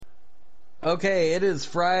Okay, it is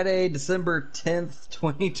Friday, December 10th,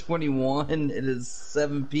 2021. It is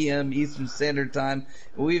 7 p.m. Eastern Standard Time.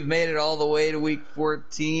 We've made it all the way to week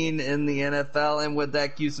 14 in the NFL, and with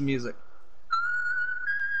that, cue some music.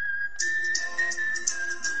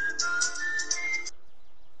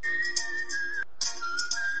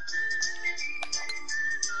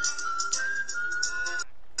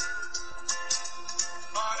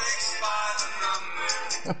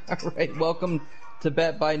 Alright, welcome to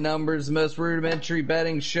Bet by Numbers, the most rudimentary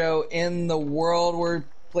betting show in the world. We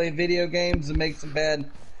play video games and make some bad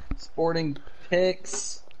sporting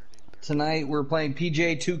picks. Tonight we're playing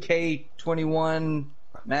PGA 2K21.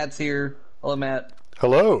 Matt's here. Hello, Matt.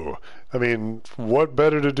 Hello. I mean, what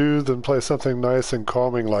better to do than play something nice and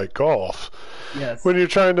calming like golf? Yes. When you're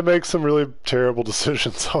trying to make some really terrible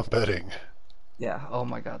decisions on betting. Yeah. Oh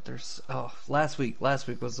my God. Last week was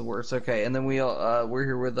the worst. Okay, and then we're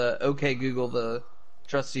here with OK Google, the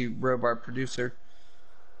trusty robot producer.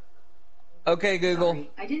 Okay, Google. Sorry,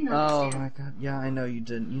 I didn't understand. Oh my God. Yeah, I know you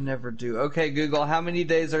didn't. You never do. Okay, Google. How many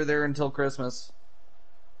days are there until Christmas?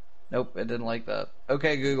 Nope, it didn't like that.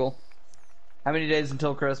 Okay, Google. How many days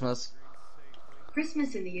until Christmas?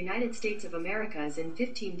 Christmas in the United States of America is in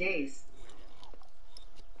 15 days.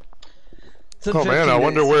 Oh man, I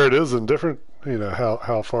wonder where it is in different,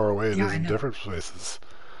 how far away it is in know. different places.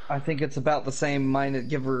 I think it's about the same,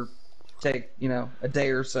 give or take, a day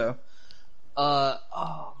or so.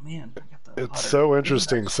 Oh man, I got the It's putter. so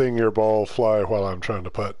interesting seeing your ball fly while I'm trying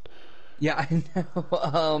to putt. Yeah, I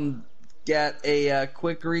know. Got a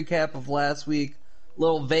quick recap of last week,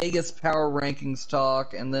 little Vegas power rankings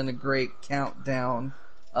talk, and then a great countdown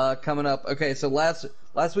coming up. Okay, so last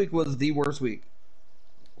week was the worst week.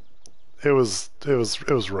 It was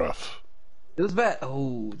rough. It was bad.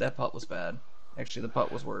 Oh, that putt was bad. Actually, the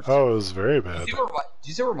putt was worse. Oh, it was very bad. Do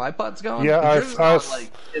you see where my putt's going? Yeah, I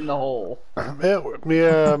like in the hole. I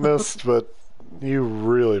missed, but you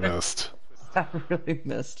really missed. I really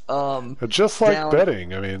missed. Just like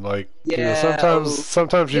betting. I mean,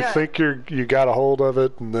 sometimes you think you got a hold of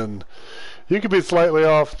it, and then you could be slightly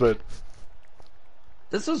off, but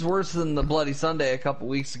this was worse than the Bloody Sunday a couple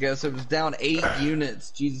weeks ago. So it was down 8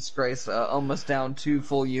 units. Jesus Christ, almost down 2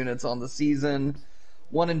 full units on the season.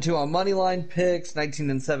 1-2 on moneyline picks,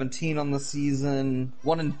 19-17 on the season,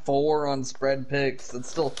 1-4 on spread picks. That's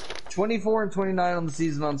still 24-29 on the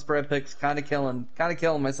season on spread picks. Kind of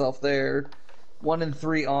killing myself there.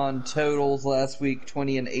 1-3 on totals last week,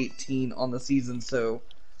 20-18 on the season. So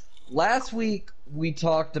last week we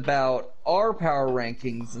talked about our power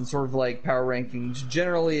rankings and sort of like power rankings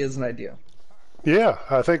generally as an idea. Yeah,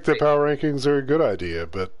 I think the power rankings are a good idea,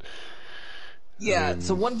 but yeah.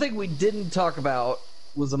 So one thing we didn't talk about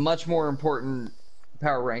was a much more important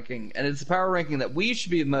power ranking, and it's a power ranking that we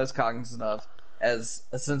should be most cognizant of as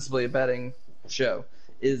ostensibly a betting show,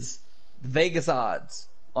 is the Vegas odds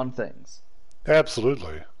on things.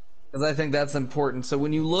 Absolutely. Because I think that's important. So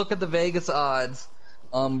when you look at the Vegas odds,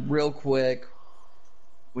 real quick,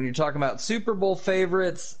 when you're talking about Super Bowl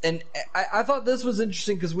favorites, and I thought this was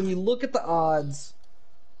interesting because when you look at the odds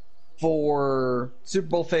for Super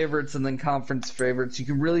Bowl favorites and then conference favorites, you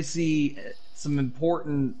can really see some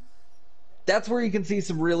important. That's where you can see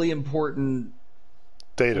some really important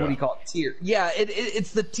data. What do you call it? Tier. Yeah,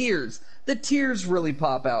 it's the tiers. The tiers really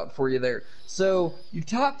pop out for you there. So your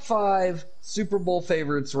top 5 Super Bowl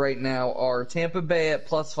favorites right now are Tampa Bay at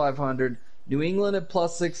plus 500, New England at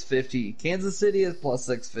plus 650, Kansas City at plus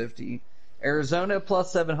 650, Arizona at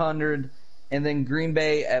plus 700, and then Green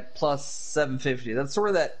Bay at plus 750. That's sort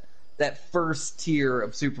of that first tier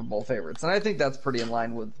of Super Bowl favorites, and I think that's pretty in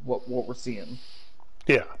line with what we're seeing.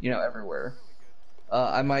 Yeah, everywhere.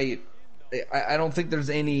 I don't think there's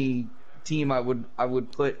any team I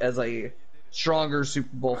would put as a stronger Super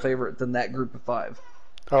Bowl favorite than that group of 5.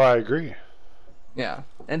 Oh, I agree. Yeah,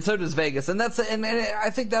 and so does Vegas, and I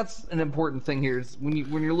think that's an important thing here. Is when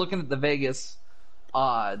you're looking at the Vegas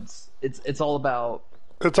odds, it's all about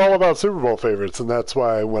Super Bowl favorites, and that's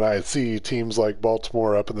why when I see teams like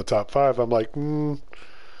Baltimore up in the top 5, I'm like, I don't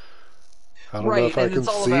know if I can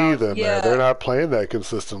see them. Yeah. They're not playing that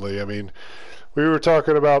consistently. I mean, we were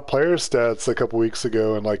talking about player stats a couple weeks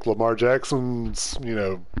ago, and like Lamar Jackson's,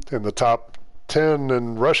 in the top 10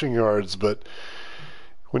 in rushing yards, but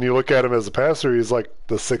when you look at him as a passer, he's like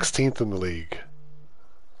the 16th in the league.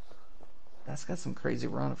 That's got some crazy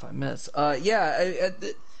run if I miss.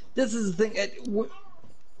 This is the thing.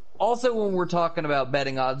 Also, when we're talking about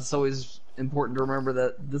betting odds, it's always important to remember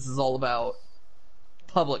that this is all about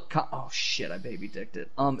public. Oh shit! I baby dicked it.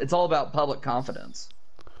 It's all about public confidence.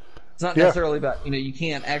 It's not necessarily about you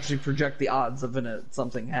can't actually project the odds of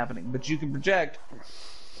something happening, but you can project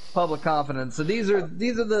public confidence. So these are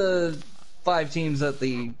the 5 teams that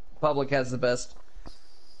the public has the best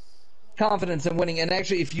confidence in winning. And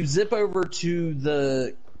actually, if you zip over to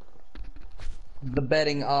the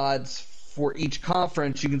betting odds for each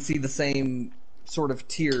conference, you can see the same sort of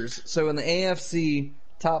tiers. So in the AFC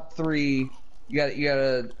top 3, you got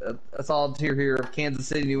a solid tier here of Kansas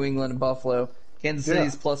City, New England, and Buffalo. Kansas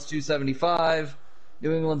City's plus 275,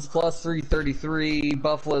 New England's plus 333,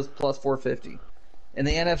 Buffalo's plus 450. In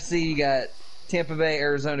the NFC, you got Tampa Bay,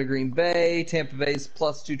 Arizona, Green Bay. Tampa Bay's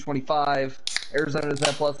plus 225, Arizona's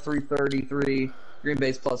at plus 333, Green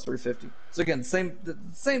Bay's plus 350. So again,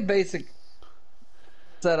 same basic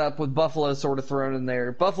setup with Buffalo sort of thrown in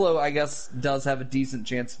there. Buffalo, I guess, does have a decent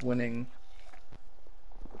chance of winning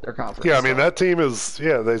their conference. Yeah, I mean, that team is,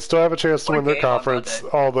 they still have a chance to win their conference,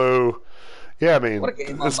 although, I mean,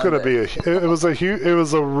 it's going to be it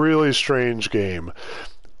was a really strange game.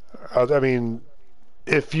 I mean,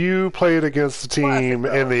 if you played against a team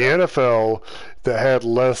in the NFL that had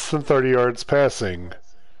less than 30 yards passing,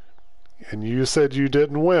 and you said you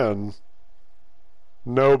didn't win,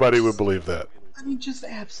 nobody would believe that. I mean, just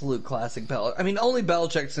absolute classic Belichick. I mean, only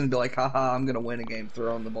Belichick's going to be like, haha, I'm going to win a game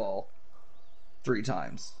throwing the ball 3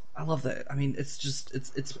 times. I love that. I mean, it's just,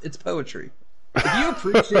 it's poetry. If you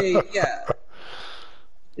appreciate,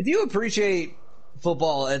 if you appreciate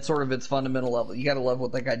football at sort of its fundamental level, you got to love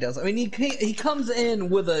what that guy does. I mean, he comes in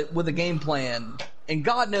with a game plan, and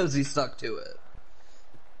God knows he stuck to it.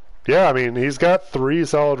 Yeah, I mean, he's got 3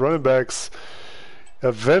 solid running backs.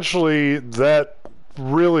 Eventually, that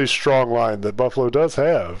really strong line that Buffalo does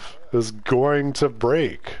have is going to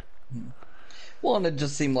break. Well, and it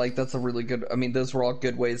just seemed like that's a really good... I mean, those were all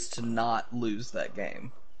good ways to not lose that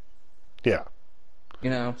game. Yeah.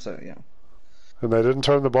 So, yeah. And they didn't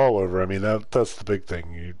turn the ball over. I mean, that's the big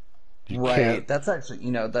thing. You right. can't... That's actually,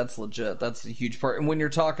 that's legit. That's a huge part. And when you're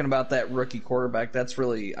talking about that rookie quarterback, that's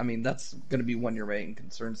really... I mean, that's going to be one of your main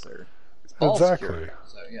concerns there. Exactly. Security.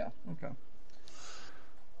 So, yeah. Okay.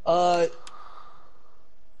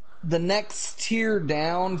 The next tier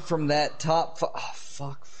down from that top...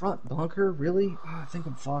 front bunker? Really? Oh, I think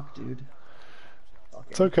I'm fucked, dude.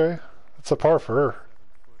 It's okay. It's a par for her.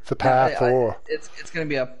 It's a par for. It's going to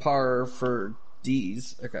be a par for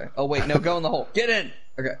D's. Okay. Oh, wait. No, go in the hole. Get in!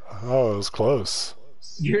 Okay. Oh, it was close.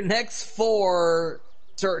 Your next 4,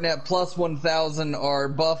 starting at plus 1,000, are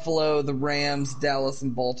Buffalo, the Rams, Dallas,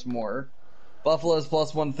 and Baltimore. Buffalo's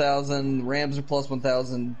plus 1,000. Rams are plus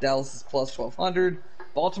 1,000. Dallas is plus 1,200.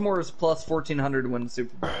 Baltimore is plus 1,400 to win the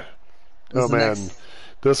Super Bowl. Oh, man.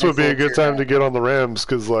 This would be a good time to get on the Rams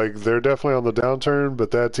because, they're definitely on the downturn,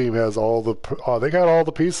 but that team has they got all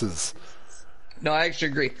the pieces. No, I actually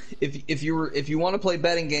agree. If you want to play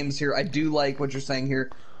betting games here, I do like what you're saying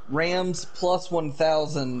here. Rams plus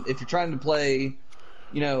 1,000. If you're trying to play,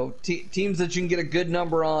 teams that you can get a good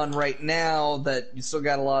number on right now, that you still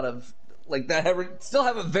got a lot of still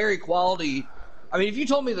have a very quality. I mean, if you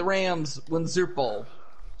told me the Rams win the Super Bowl,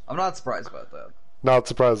 I'm not surprised about that. Not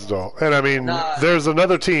surprised at all. And I mean, there's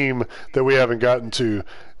another team that we haven't gotten to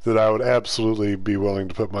that I would absolutely be willing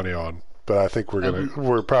to put money on. But I think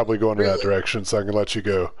we're probably going in that direction, so I can let you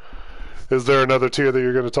go. Is there another tier that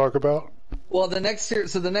you're going to talk about? Well, the next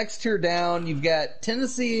tier down, you've got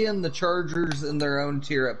Tennessee and the Chargers in their own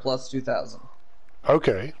tier at plus 2,000.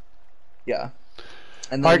 Okay. Yeah.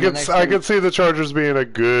 And I could see the Chargers being a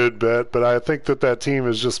good bet, but I think that team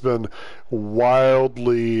has just been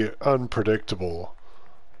wildly unpredictable.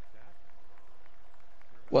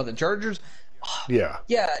 Well, the Chargers? Yeah.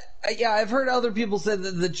 Yeah, I've heard other people say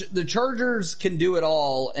that the Chargers can do it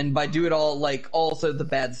all, and by do it all, also the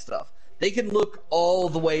bad stuff. They can look all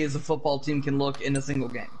the ways a football team can look in a single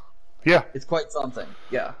game. Yeah. It's quite something.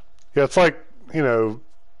 Yeah. Yeah, it's like,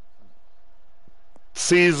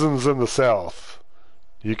 seasons in the South.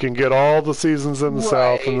 You can get all the seasons in the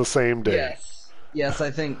South in the same day. Yes,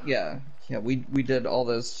 I think, yeah, we did all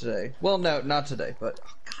those today. Well, no, not today, but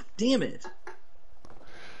god damn it.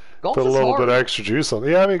 Golf Put a little bit of extra juice on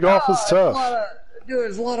it. Yeah, I mean, golf is tough.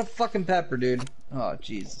 There's a lot of fucking pepper, dude. Oh,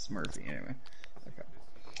 Jesus, Murphy. Anyway.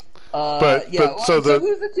 So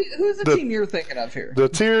who's the team you're thinking of here?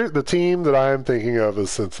 The team that I'm thinking of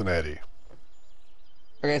is Cincinnati.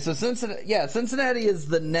 Okay, so Cincinnati is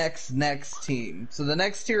the next team. So the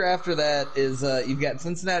next tier after that is you've got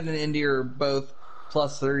Cincinnati and Indy are both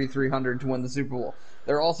plus 3,300 to win the Super Bowl.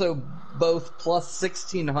 They're also both plus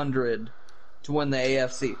 1,600 to win the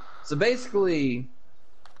AFC. So basically,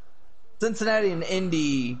 Cincinnati and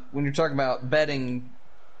Indy, when you're talking about betting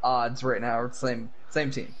odds right now, are the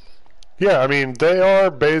same team. Yeah, I mean, they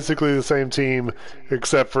are basically the same team,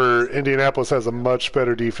 except for Indianapolis has a much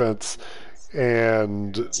better defense,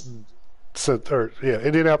 and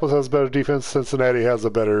Indianapolis has better defense. Cincinnati has a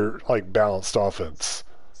better balanced offense.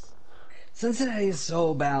 Cincinnati is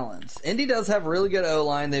so balanced. Indy does have really good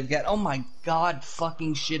O-line. They've got, oh my god,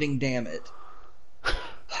 fucking shitting damn it.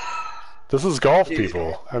 This is golf, Dude,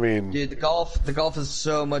 people. I mean, dude, the golf is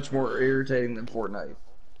so much more irritating than Fortnite.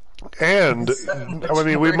 And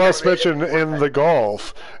So we must mention in the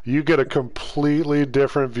golf, you get a completely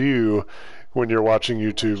different view when you're watching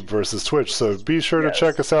YouTube versus Twitch. So be sure to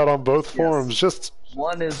check us out on both forums. Just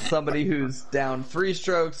one is somebody who's down 3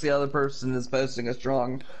 strokes. The other person is posting a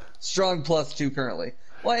strong +2 currently.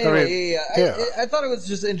 Well, anyway, I thought it was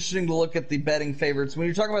just interesting to look at the betting favorites. When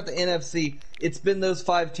you're talking about the NFC, it's been those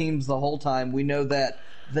 5 teams the whole time. We know that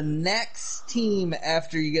the next team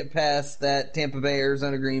after you get past that Tampa Bay,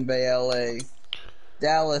 Arizona, Green Bay, LA,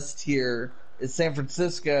 Dallas tier is San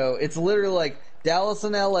Francisco. It's literally like Dallas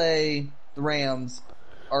and LA, the Rams,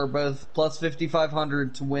 are both plus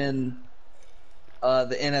 5,500 to win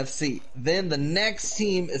the NFC. Then the next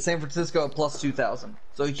team is San Francisco at plus 2,000.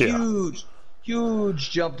 So huge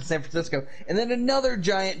jump to San Francisco. And then another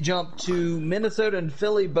giant jump to Minnesota and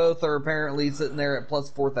Philly. Both are apparently sitting there at plus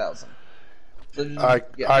 4,000. So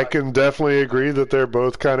I can definitely agree that they're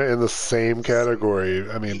both kind of in the same category.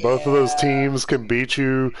 I mean, both of those teams can beat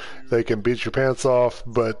you. They can beat your pants off,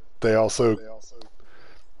 but they also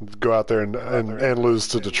go out there and lose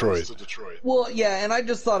to Detroit. Well, yeah, and I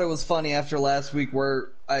just thought it was funny after last week where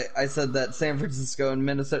I said that San Francisco and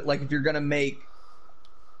Minnesota, like if you're going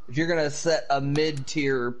to set a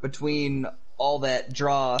mid-tier between all that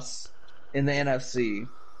dross in the NFC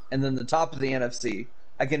and then the top of the NFC,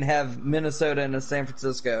 I can have Minnesota and San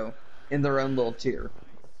Francisco in their own little tier.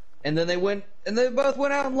 And then they both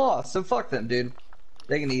went out and lost. So fuck them, dude.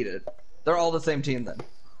 They can eat it. They're all the same team then.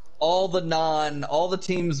 All the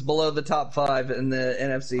teams below the top 5 in the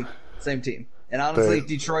NFC, same team. And honestly,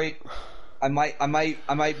 Detroit, I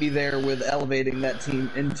might be there with elevating that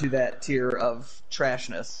team into that tier of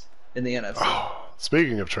trashness in the NFC. Oh,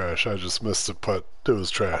 speaking of trash, I just missed a putt. It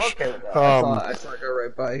was trash. Okay with that. I saw it go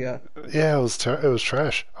right by. Yeah. Yeah, it was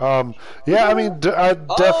trash. Yeah, I mean, I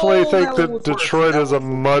definitely think that Detroit is a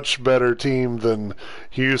much better team than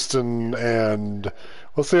Houston and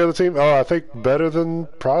what's the other team? Oh, I think better than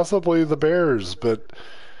possibly the Bears, but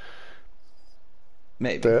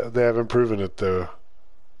maybe they haven't proven it though.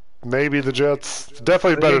 Maybe the Jets.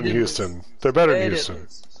 Definitely better than Houston. They're better than Houston.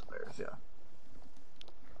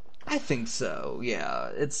 I think so.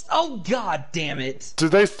 Yeah, it's god damn it. Do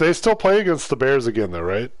they still play against the Bears again though,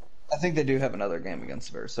 right? I think they do have another game against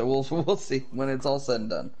the Bears, so we'll see when it's all said and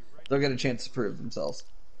done. They'll get a chance to prove themselves.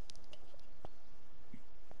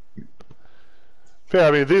 Yeah,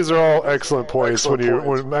 I mean these are all excellent points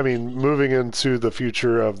moving into the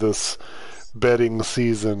future of this betting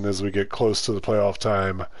season as we get close to the playoff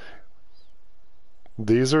time.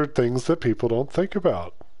 These are things that people don't think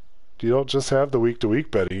about. You don't just have the week-to-week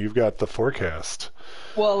betting. You've got the forecast.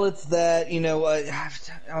 Well, it's that,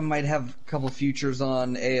 I might have a couple futures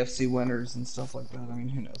on AFC winners and stuff like that. I mean,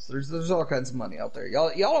 who knows? There's all kinds of money out there. Y'all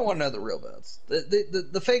don't want to know the real bets.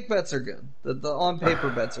 The fake bets are good. The on-paper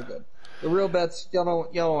bets are good. The real bets, y'all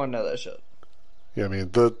don't want to know that shit. Yeah, I mean,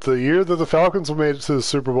 the year that the Falcons made it to the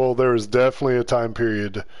Super Bowl, there was definitely a time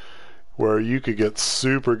period where you could get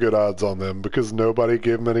super good odds on them because nobody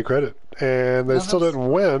gave them any credit. And they still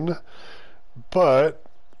didn't win, but...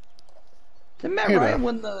 Didn't Matt Ryan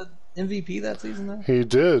win the MVP that season, though? He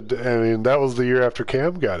did. I mean, that was the year after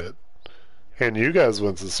Cam got it. And you guys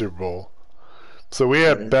went to the Super Bowl. So we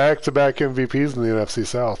had back-to-back MVPs in the NFC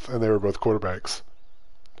South, and they were both quarterbacks.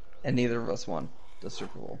 And neither of us won the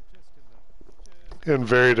Super Bowl. In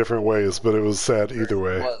very different ways, but it was sad either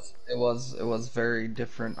way. It was very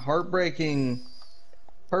different. Heartbreaking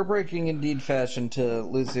indeed fashion to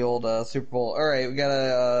lose the old Super Bowl. All right, we got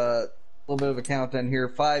a little bit of a countdown here.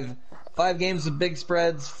 Five games with big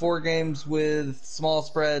spreads, 4 games with small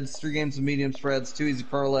spreads, 3 games with medium spreads, 2 easy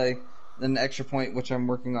parlay, then an extra point, which I'm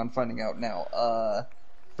working on finding out now.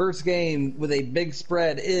 First game with a big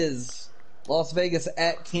spread is Las Vegas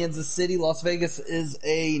at Kansas City. Las Vegas is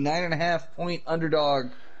a 9.5-point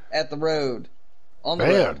underdog at the road. On the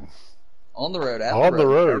road.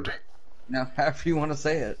 Now, however you want to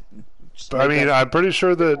say it. I mean, I'm pretty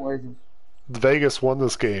sure that Vegas won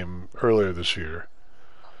this game earlier this year.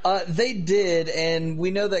 They did, and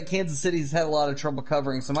we know that Kansas City's had a lot of trouble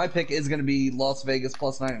covering, so my pick is going to be Las Vegas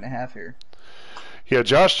plus 9.5 here. Yeah,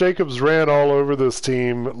 Josh Jacobs ran all over this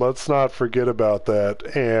team. Let's not forget about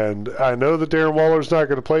that. And I know that Darren Waller's not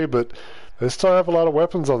going to play, but they still have a lot of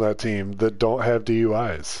weapons on that team that don't have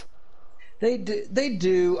DUIs. They do. They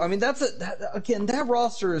do. I mean, again, that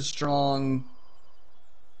roster is strong.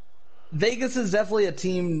 Vegas is definitely a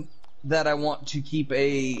team that I want to keep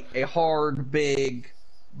a hard, big,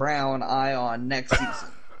 brown eye on next season.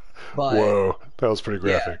 But, whoa, that was pretty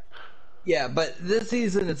graphic. Yeah, but this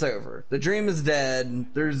season it's over. The dream is dead.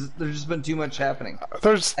 There's just been too much happening.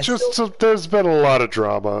 There's been a lot of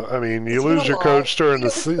drama. I mean, you lose your coach during the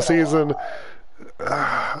season.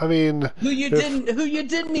 I mean, who you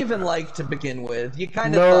didn't even like to begin with. You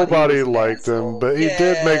kind of nobody liked him, but he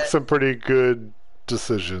did make some pretty good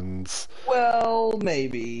decisions. Well,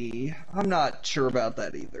 maybe. I'm not sure about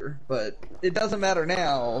that either, but it doesn't matter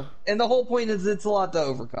now. And the whole point is it's a lot to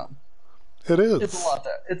overcome. It is. It's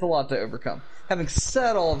a lot to overcome. Having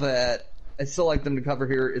said all that, I still like them to cover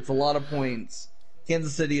here. It's a lot of points.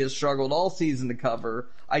 Kansas City has struggled all season to cover.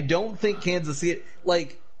 I don't think Kansas City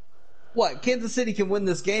Kansas City can win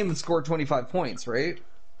this game and score 25 points, right?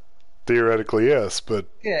 Theoretically, yes, but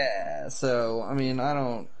yeah. So I mean, I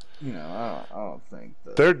don't think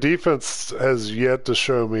that their defense has yet to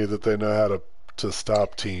show me that they know how to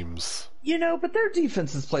stop teams. But their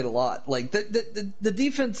defense has played a lot. Like the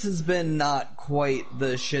defense has been not quite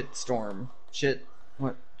the shitstorm.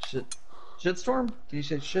 Shitstorm? Can you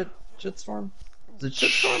say shitstorm? Is it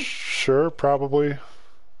shitstorm? Sure, probably.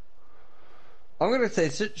 I'm gonna say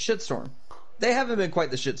shitstorm. They haven't been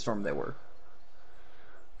quite the shitstorm they were.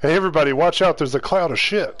 Hey, everybody, watch out! There's a cloud of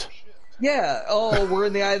shit. Yeah. Oh, we're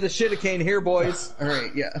in the eye of the shiticane here, boys. All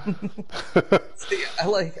right. Yeah. See, I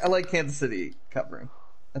like Kansas City covering.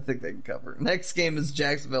 I think they can cover. Next game is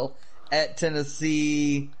Jacksonville at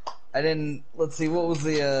Tennessee. Let's see, what was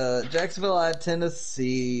the Jacksonville at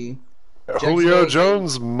Tennessee? Julio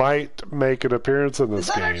Jones might make an appearance in this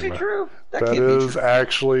game. Is that actually true? That is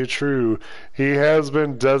actually true. He has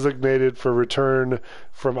been designated for return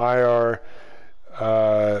from IR.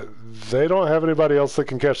 They don't have anybody else that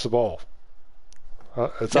can catch the ball.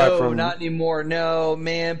 Not anymore. No,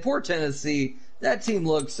 man. Poor Tennessee. That team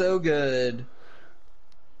looked so good.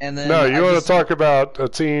 And then you want to talk about a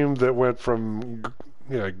team that went from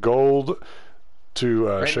gold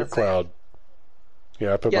to shit cloud.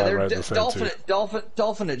 Yeah, I put mine right in the same too.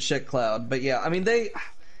 Dolphin at shit cloud. But yeah, I mean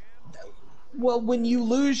when you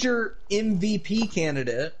lose your MVP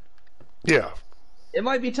candidate, yeah, it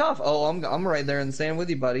might be tough. Oh, I'm right there in the sand with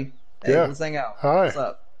you, buddy. Hey, let's hang out. Hi. What's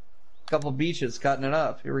up? Couple beaches, cutting it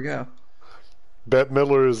up. Here we go. Bette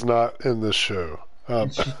Midler is not in this show.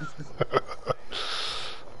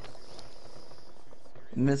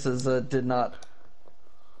 Mrs. Did not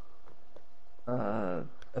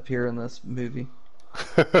appear in this movie.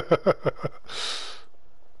 Okay,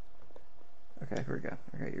 here we go.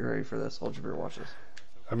 Okay, you ready for this? Hold your beer, watch this.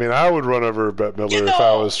 I mean, I would run over Bette Midler if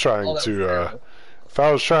I was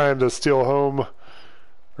trying to steal home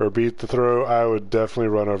or beat the throw. I would definitely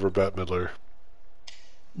run over Bette Midler.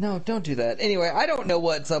 No, don't do that. Anyway, I don't know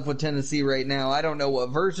what's up with Tennessee right now. I don't know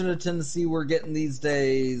what version of Tennessee we're getting these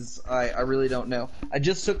days. I really don't know. I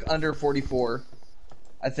just took under 44.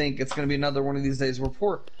 I think it's going to be another one of these days where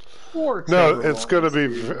poor No, it's going to be...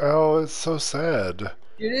 Oh, it's so sad.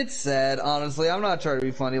 Dude, it's sad, honestly. I'm not trying to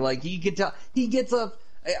be funny. Like, you can tell... He gets up...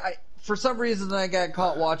 for some reason, I got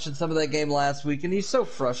caught watching some of that game last week, and he's so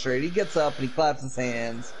frustrated. He gets up and he claps his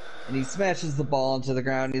hands. And he smashes the ball into the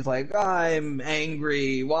ground. And he's like, I'm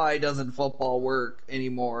angry. Why doesn't football work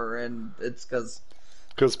anymore? And it's because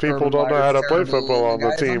people don't know how to play football on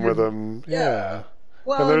the team with him. Yeah.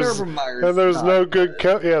 Well, there's no good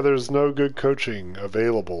there's no good coaching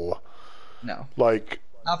available. No. Like,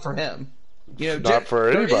 not for him. Not for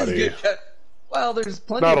anybody. Well, there's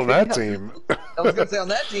plenty. Not on that team. I was gonna say on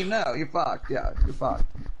that team. No, you're fucked. Yeah, you're fucked.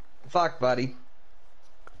 You're fucked, buddy.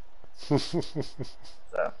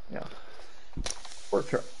 So, yeah.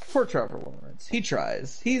 Poor Trevor Lawrence. He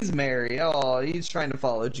tries. He's married. Oh, he's trying to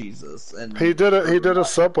follow Jesus. And he did a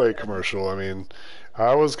Subway commercial. I mean,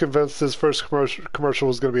 I was convinced his first commercial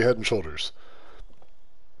was going to be Head and Shoulders.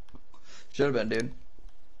 Should have been, dude.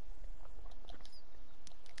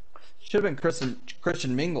 Should have been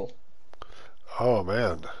Christian Mingle. Oh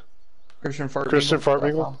man. Christian Fart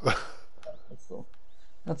Mingle.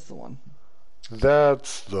 That's the one.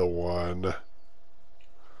 That's the one.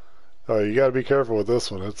 Oh, you got to be careful with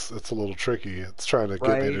this one. It's a little tricky. It's trying to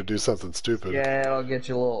get me to do something stupid. Yeah, it'll get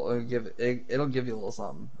you a little. It'll give you a little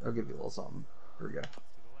something. Here we go.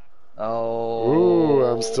 Oh. Ooh,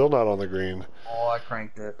 I'm still not on the green. Oh, I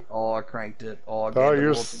cranked it. Oh,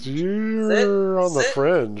 you're on the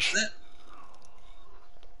fringe. Sit.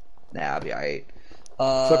 Nah, I'll be alright.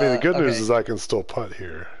 So, I mean, the good news is I can still putt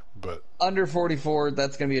here, but under 44.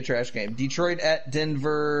 That's gonna be a trash game. Detroit at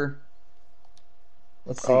Denver.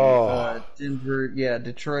 Let's see. Oh. Denver, yeah,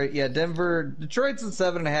 Detroit, yeah, Denver. Detroit's a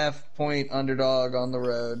 7.5-point underdog on the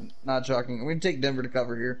road. Not shocking. We're gonna take Denver to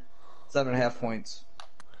cover here. 7.5 points.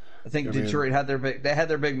 I think I mean, Detroit had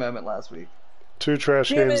their big moment last week. 2 trash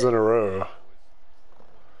Damn games it. in a row.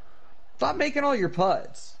 Stop making all your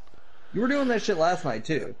putts. You were doing that shit last night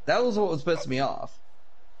too. That was what was pissing me off.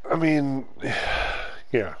 I mean,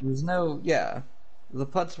 yeah. There's no, yeah. The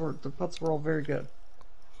putts were all very good.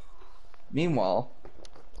 Meanwhile,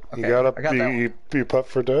 okay, You gotta I got that one. be putt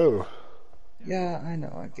for dough. Yeah, I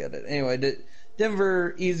know, I get it. Anyway,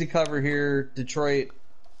 Denver easy cover here. Detroit,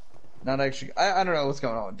 not actually. I don't know what's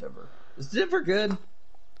going on with Denver. Is Denver good?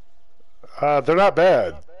 They're not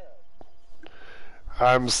bad.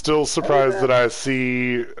 I'm still surprised that I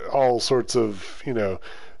see all sorts of,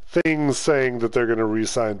 things saying that they're going to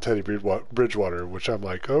re-sign Teddy Bridgewater, which I'm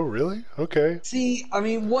like, oh, really? Okay. See, I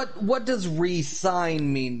mean, what does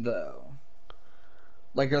re-sign mean though?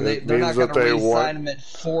 Like, they're It not means going that to they re-sign want- him at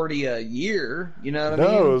 40 a year? You know what I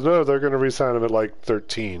mean? No, they're going to re-sign him at like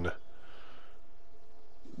 13.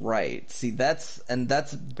 Right. See, that's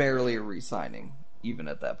barely a re-signing, even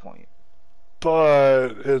at that point. But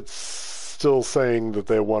it's still saying that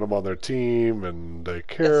they want him on their team and they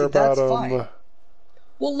care see, about that's him. fine.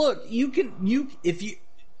 Well, look,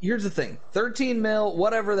 here's the thing, 13 mil,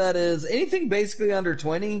 whatever that is, anything basically under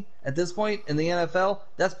 20 at this point in the NFL,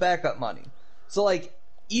 that's backup money. So, like,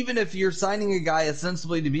 even if you're signing a guy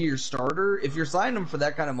ostensibly to be your starter, if you're signing him for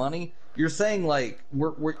that kind of money, you're saying, like,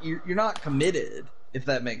 you're not committed, if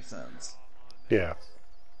that makes sense. Yeah.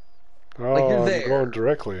 Like, you're I'm there. going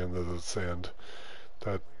directly into the sand.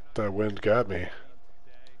 That wind got me.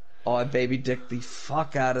 Oh, I baby dick the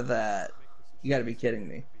fuck out of that. You gotta be kidding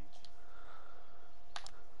me.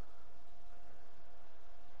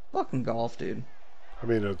 Fucking golf, dude. I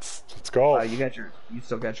mean, it's golf. You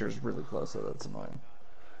still got yours really close, so that's annoying.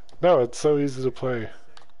 No, it's so easy to play.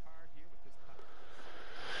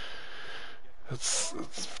 It's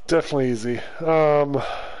definitely easy. Yeah,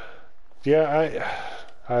 I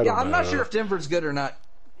don't know. I'm not sure if Denver's good or not.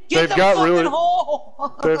 They've Get the got fucking really-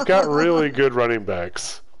 hole! They've got really good running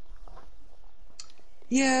backs.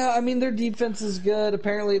 Yeah, I mean, their defense is good.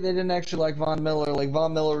 Apparently, they didn't actually like Von Miller. Like,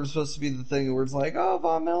 Von Miller was supposed to be the thing where it's like, oh,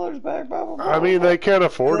 Von Miller's back, blah, blah, blah. I mean, they can't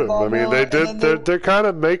afford him. I mean, they Von Miller, did. They're kind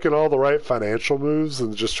of making all the right financial moves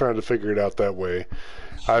and just trying to figure it out that way.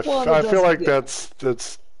 I feel like that's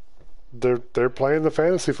they're playing the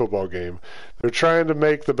fantasy football game. They're trying to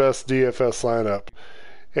make the best DFS lineup,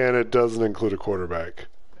 and it doesn't include a quarterback.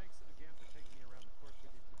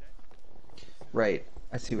 Right.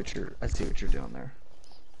 I see what you're doing there.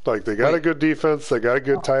 Like, they got a good defense, they got a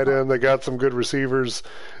good tight end, they got some good receivers.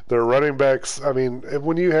 Their running backs, I mean,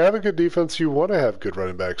 when you have a good defense, you want to have good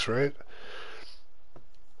running backs, right?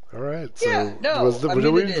 All right. So Yeah, no,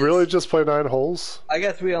 did we really just play 9 holes? I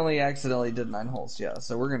guess we only accidentally did 9 holes, yeah.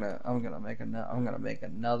 So I'm gonna make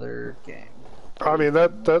another game. I mean,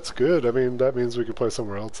 that's good. I mean, that means we can play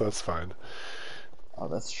somewhere else. That's fine. Oh,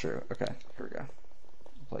 that's true. Okay, here we go.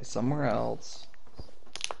 Play somewhere else.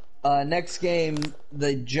 Next game,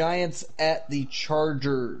 the Giants at the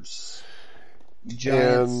Chargers.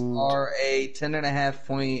 Giants are a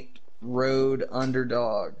 10.5-point road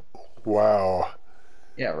underdog. Wow.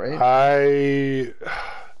 Yeah, right?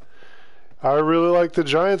 I really like the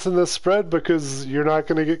Giants in this spread because you're not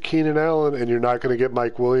going to get Keenan Allen and you're not going to get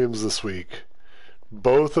Mike Williams this week.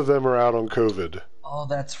 Both of them are out on COVID. Oh,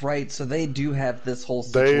 that's right. So they do have this whole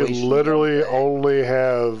They situation. literally only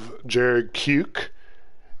have Jared Kuke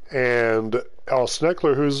and Austin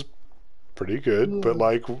Eckler, who's pretty good, but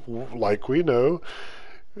like we know,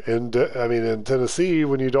 in Tennessee,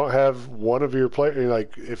 when you don't have one of your players,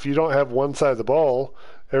 like if you don't have one side of the ball,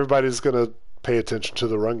 everybody's going to pay attention to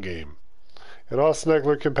the run game. And Austin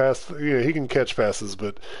Eckler can pass, he can catch passes,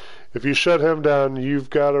 but if you shut him down, you've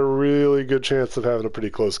got a really good chance of having a pretty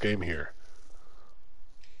close game here.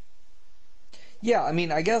 Yeah, I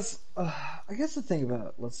mean, I guess the thing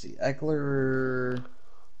about, let's see, Eckler,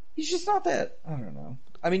 he's just not that, I don't know.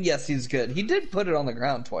 I mean, yes, he's good. He did put it on the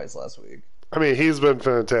ground twice last week. I mean, he's been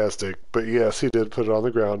fantastic, but yes, he did put it on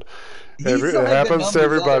the ground. He's It still had good happens to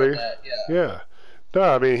numbers everybody. out of that, yeah. Yeah. No,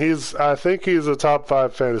 I mean, I think he's a top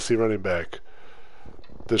 5 fantasy running back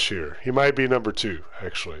this year. He might be number 2,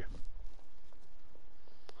 actually.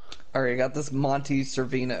 All right, I got this Monty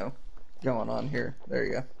Servino going on here. There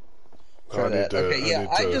you go. Try that.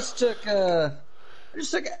 I just took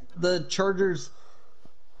the Chargers.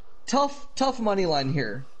 Tough money line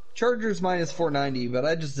here. Chargers minus 490, but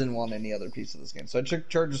I just didn't want any other piece of this game, so I took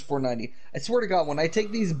Chargers 490. I swear to God, when I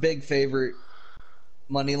take these big favorite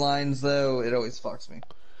money lines, though, it always fucks me.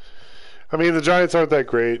 I mean, the Giants aren't that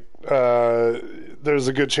great. There's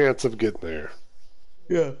a good chance of getting there.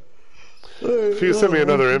 Yeah. If you send me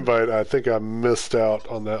another invite, I think I missed out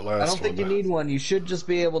on that last one. I don't think you need one. You should just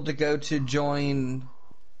be able to go to join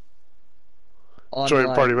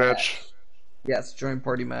party match. Yes, join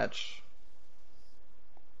party match.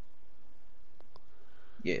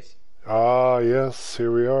 Yes. Ah, yes,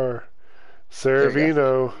 here we are.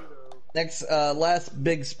 Saravino. Next, last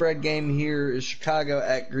big spread game here is Chicago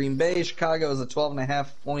at Green Bay. Chicago is a 12.5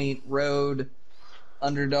 point road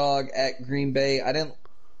underdog at Green Bay. I don't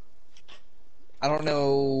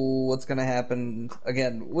know what's going to happen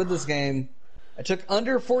again with this game. I took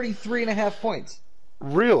under 43.5 points.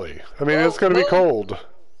 Really? I mean, it's going to be cold.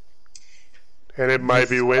 And it might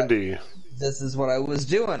be windy. This is what I was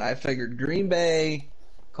doing. I figured Green Bay,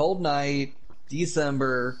 cold night,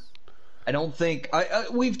 December. I don't think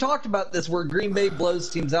we've talked about this where Green Bay blows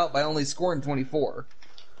teams out by only scoring 24.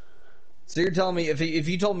 So you're telling me if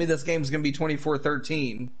you told me this game's going to be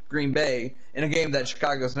 24-13 Green Bay in a game that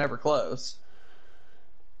Chicago's never close.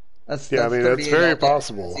 That's that's very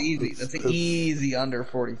possible. That's easy. That's easy under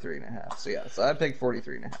 43.5. So yeah, so I picked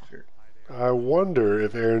 43.5 here. I wonder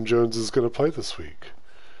if Aaron Jones is going to play this week.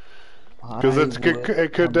 Because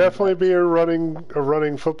it could definitely be a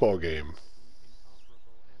running football game.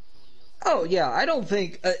 Oh yeah, I don't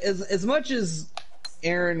think as much as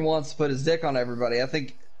Aaron wants to put his dick on everybody, I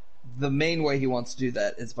think the main way he wants to do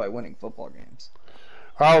that is by winning football games.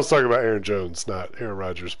 I was talking about Aaron Jones, not Aaron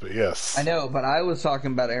Rodgers, but yes. I know, but I was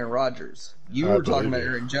talking about Aaron Rodgers. You were talking about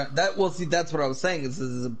Aaron Jones. That's what I was saying. This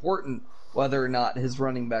is important whether or not his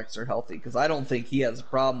running backs are healthy, because I don't think he has a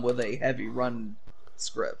problem with a heavy run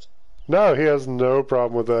script. No, he has no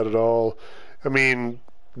problem with that at all. I mean,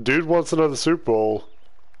 dude wants another Super Bowl.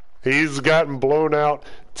 He's gotten blown out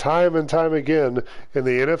time and time again in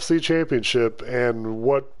the NFC Championship, and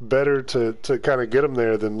what better to kind of get him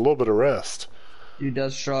there than a little bit of rest? He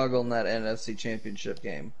does struggle in that NFC Championship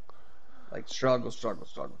game. Like, struggle.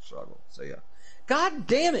 So, yeah. God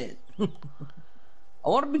damn it! I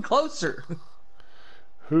want to be closer.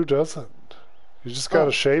 Who doesn't? You just got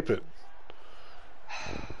to shape it.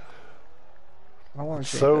 I want to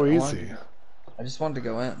shape so it. Easy. I just wanted to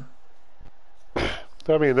go in.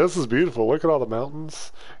 I mean, this is beautiful. Look at all the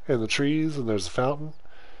mountains and the trees, and there's a fountain.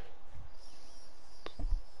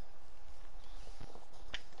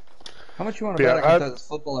 How much you want to bet I can throw this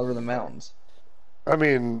football over the mountains? I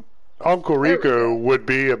mean, Uncle Rico would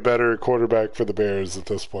be a better quarterback for the Bears at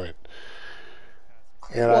this point.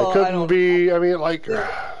 And I couldn't be, I mean, like,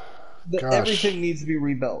 everything needs to be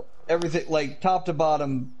rebuilt. Everything, like, top to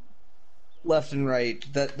bottom, left and right,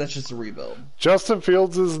 that's just a rebuild. Justin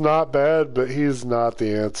Fields is not bad, but he's not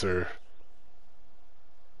the answer.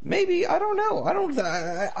 Maybe, I don't know. I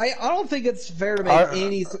don't think it's fair to make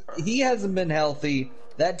any. He hasn't been healthy.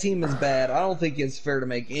 That team is bad. I don't think it's fair to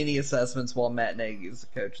make any assessments while Matt Nagy is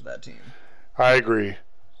the coach of that team. I agree.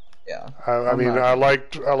 Yeah. I mean, I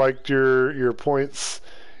liked your points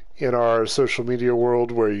in our social media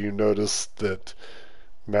world where you noticed that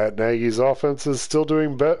Matt Nagy's offense is still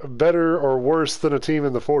doing better or worse than a team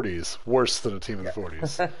in the 40s. Worse than a team in the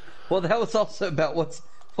 40s. Well, that was also about what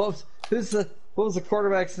was the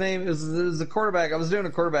quarterback's name? It was the quarterback. I was doing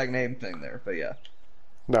a quarterback name thing there, but yeah.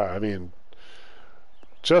 No, I mean,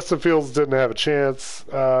 Justin Fields didn't have a chance.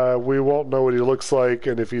 We won't know what he looks like,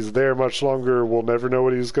 and if he's there much longer, we'll never know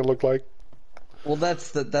what he's going to look like. Well,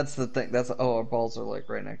 that's the thing. Our balls are like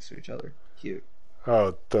right next to each other. Cute.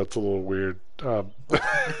 Oh, that's a little weird.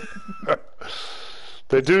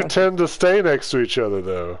 They do tend to stay next to each other,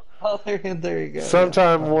 though. Oh, there you go.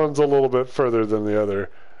 Sometimes one's a little bit further than the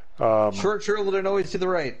other. Short shoulder and always to the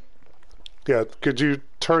right. Yeah, could you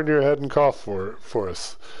turn your head and cough for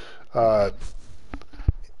us?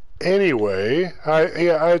 Anyway,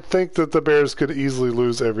 I think that the Bears could easily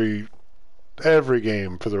lose every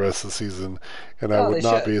game for the rest of the season, and I would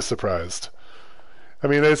not be surprised. I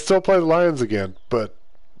mean, they still play the Lions again, but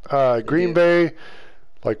Green Bay,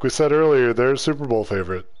 like we said earlier, they're a Super Bowl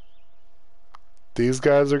favorite. These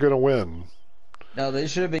guys are going to win. No, they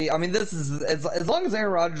should be. I mean, this is as long as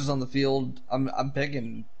Aaron Rodgers is on the field, I'm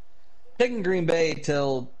picking Green Bay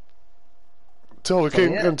till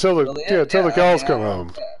the cows come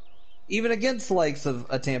home. Even against the likes of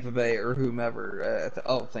a Tampa Bay or whomever.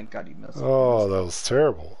 Thank God you missed. Oh, that was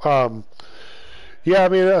terrible. Yeah, I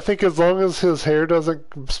mean, I think as long as his hair doesn't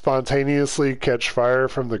spontaneously catch fire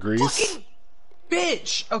from the grease. Fucking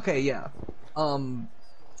bitch! Okay, yeah.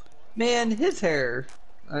 Man, his hair.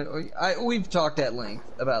 We've talked at length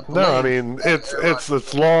about the I mean,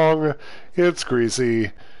 it's long, it's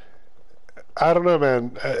greasy. I don't know,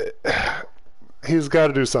 man. He's got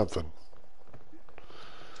to do something.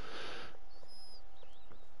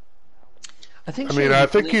 think. I mean, I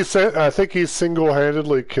think he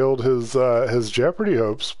single-handedly killed his Jeopardy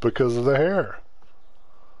hopes because of the hair.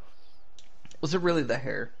 Was it really the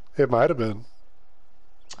hair? It might have been.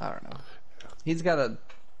 I don't know. He's got a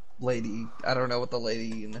lady. I don't know what the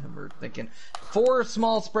lady and him are thinking. 4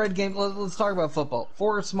 small spread games. Let's talk about football.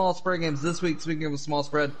 4 small spread games this week. Speaking of a small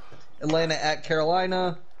spread, Atlanta at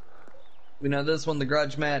Carolina. We know this one, the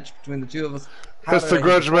grudge match between the two of us. It's the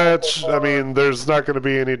grudge match. I mean, there's not going to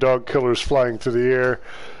be any dog killers flying through the air,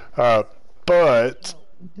 but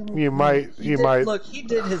you might. Look, he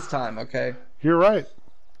did his time. Okay. You're right.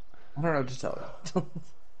 I don't know what to tell you.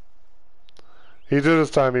 He did his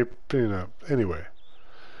time. Anyway,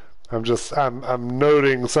 I'm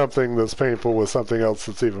noting something that's painful with something else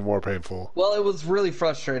that's even more painful. Well, it was really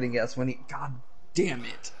frustrating, yes, when God damn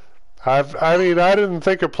it. I I didn't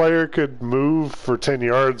think a player could move for 10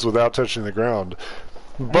 yards without touching the ground,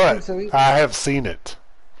 but I have seen it.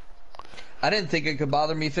 I didn't think it could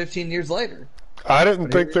bother me 15 years later. I didn't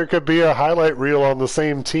think there could be a highlight reel on the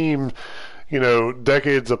same team,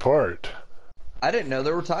 decades apart. I didn't know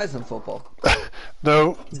there were ties in football.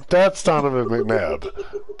 No, that's Donovan McNabb.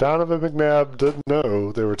 Donovan McNabb didn't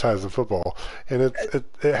know there were ties in football, and it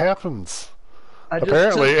happens.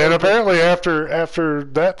 Apparently after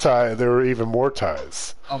that tie, there were even more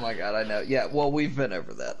ties. Oh my God, I know. Yeah, well, we've been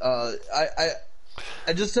over that.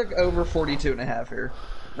 I just took over 42.5 here.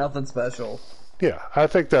 Nothing special. Yeah, I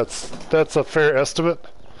think that's a fair estimate.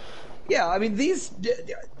 Yeah, I mean,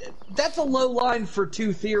 that's a low line for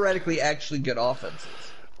 2 theoretically actually good offenses.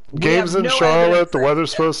 Games in Charlotte, the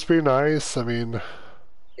weather's supposed to be nice. I mean...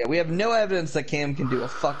 Yeah, we have no evidence that Cam can do a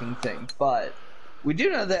fucking thing, but we do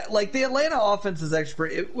know that, like, the Atlanta offense is actually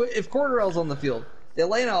pretty... If Cordarrelle's on the field, the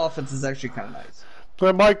Atlanta offense is actually kind of nice.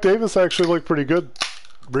 But Mike Davis actually looked pretty good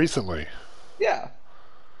recently. Yeah.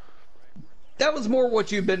 That was more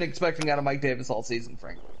what you've been expecting out of Mike Davis all season,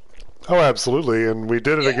 frankly. Oh, absolutely, and we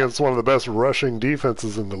did it against one of the best rushing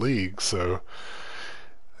defenses in the league, so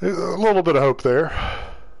a little bit of hope there.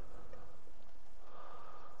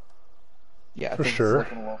 Yeah, I for think sure. It's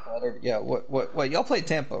looking a little better. Yeah, what y'all played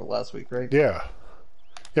Tampa last week, right? Yeah.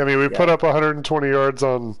 I mean, we put up 120 yards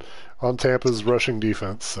on Tampa's rushing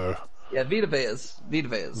defense, so. Yeah, Vita Veas.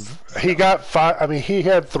 He got 5. I mean, he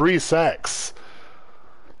had 3 sacks.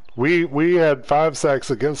 We had 5 sacks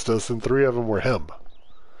against us, and 3 of them were him.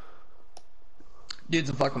 Dude's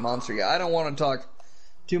a fucking monster. Yeah, I don't want to talk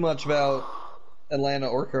too much about Atlanta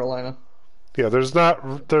or Carolina. Yeah, there's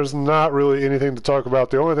not really anything to talk about.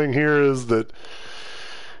 The only thing here is that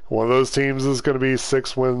one of those teams is going to be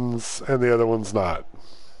 6 wins and the other one's not.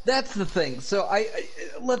 That's the thing. So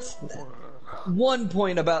let's one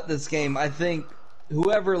point about this game. I think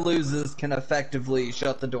whoever loses can effectively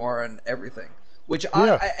shut the door on everything. Which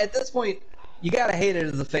at this point you gotta hate it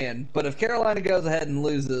as a fan. But if Carolina goes ahead and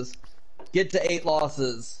loses, get to 8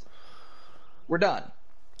 losses, we're done.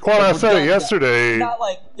 Well, I said it yesterday. Not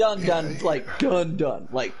like done, like done.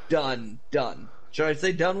 Like done. Should I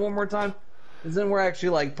say done one more time? Because then we're actually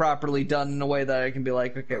like properly done in a way that I can be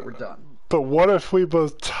like, okay, we're done. But what if we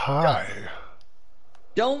both tie?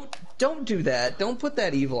 Don't do that. Don't put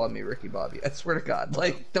that evil on me, Ricky Bobby. I swear to God.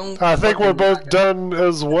 Like, don't. I think we're both done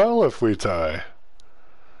as well if we tie.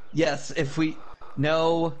 Yes, if we...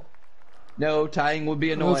 No, tying would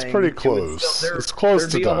be annoying. It's pretty close. It's close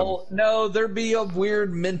to done. There'd be a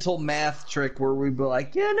weird mental math trick where we'd be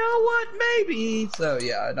like, you know what, maybe. So,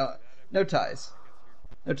 yeah, no ties.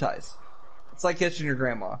 No ties. It's like kissing your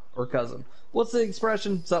grandma or cousin. What's the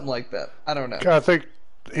expression? Something like that. I don't know. I think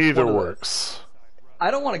either works.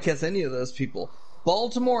 I don't want to kiss any of those people.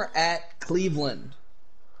 Baltimore at Cleveland.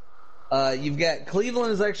 You've got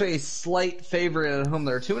Cleveland is actually a slight favorite at home.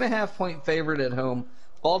 They're a 2.5-point favorite at home.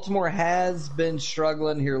 Baltimore has been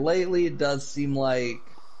struggling here lately. It does seem like...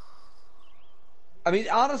 I mean,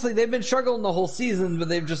 honestly, they've been struggling the whole season, but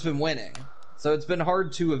they've just been winning. So it's been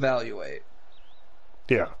hard to evaluate.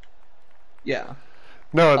 Yeah. Yeah.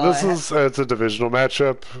 No, it's a divisional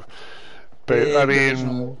matchup. I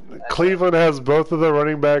mean, Cleveland has both of their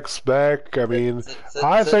running backs back. I mean,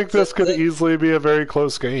 I think this could easily be a very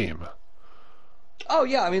close game. Oh,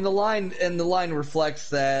 yeah. I mean, the line reflects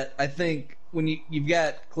that. I think when you've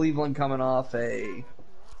got Cleveland coming off a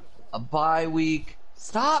bye week,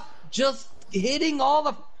 stop just hitting all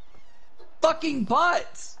the fucking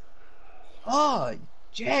butts. Oh,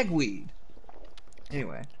 jagweed.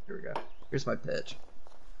 Anyway, here we go. Here's my pitch.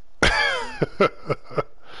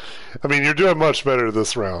 I mean, you're doing much better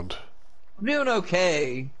this round. I'm doing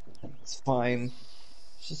okay. It's fine.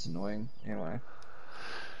 It's just annoying. Anyway.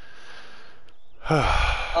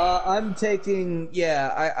 I'm taking...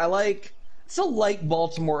 Yeah, I like... still like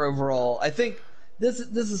Baltimore overall. I think this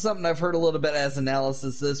is something I've heard a little bit as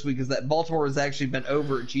analysis this week, is that Baltimore has actually been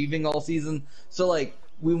overachieving all season. So like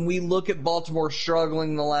when we look at Baltimore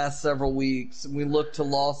struggling the last several weeks, and we look to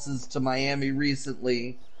losses to Miami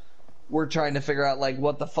recently, we're trying to figure out like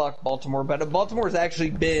what the fuck Baltimore. But Baltimore's actually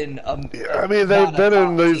been. I mean, they've been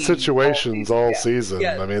in these situations all season.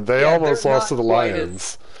 I mean, they almost lost to the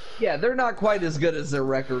Lions. They're not quite as good as their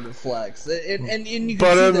record reflects, and you can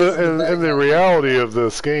but see in this in the reality of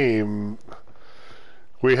this game,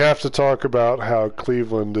 we have to talk about how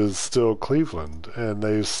Cleveland is still Cleveland, and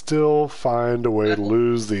they still find a way to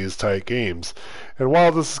lose these tight games. And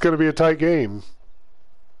while this is going to be a tight game,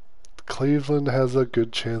 Cleveland has a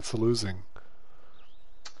good chance of losing.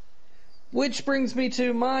 Which brings me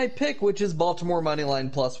to my pick, which is Baltimore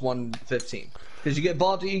moneyline plus 115. Because you get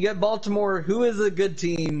Baltimore, who is a good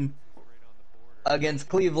team, against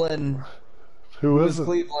Cleveland, who is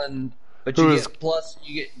Cleveland, but you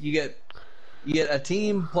get a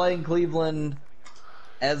team playing Cleveland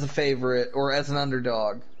as a favorite or as an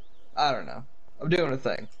underdog. I don't know. I'm doing a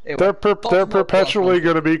thing. Anyway, they're perpetually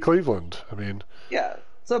going to be Cleveland. I mean, yeah.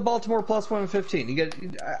 So Baltimore plus 115. You get.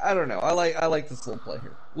 I don't know. I like this little play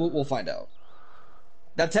here. We'll find out.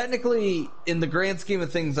 Now, technically, in the grand scheme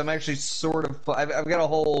of things, I'm actually sort of. I've got a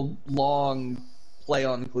whole long play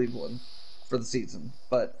on Cleveland for the season,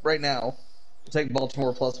 but right now, we'll take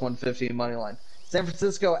Baltimore plus 115 money line. San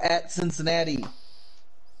Francisco at Cincinnati.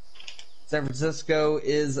 San Francisco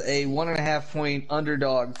is a 1.5 point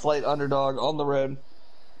underdog, slight underdog on the road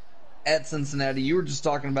at Cincinnati. You were just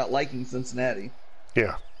talking about liking Cincinnati.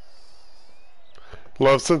 Yeah.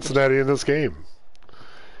 Love Cincinnati in this game.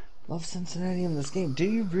 Love Cincinnati in this game. Do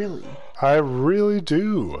you really? I really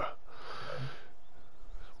do.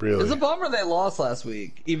 Really. It's a bummer they lost last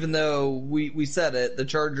week, even though we said it. The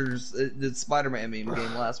Chargers did Spider-Man meme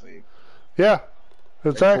game last week. Yeah,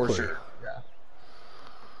 exactly. For sure. Yeah.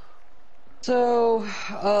 So,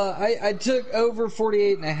 I took over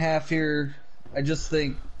 48.5 here. I just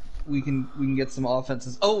think we can get some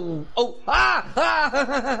offenses. Oh,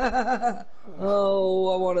 I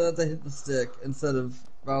wanted that to hit the stick instead of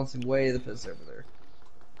bouncing way the piss over there.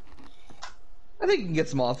 I think you can get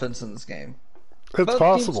some offense in this game. It's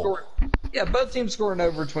possible. Both teams scoring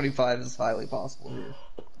over 25 is highly possible here.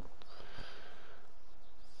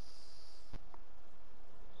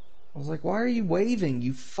 I was like, why are you waving?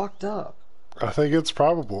 You fucked up. I think it's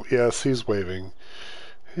probable. Yes, he's waving.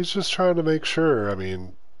 He's just trying to make sure. I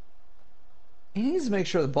mean, he needs to make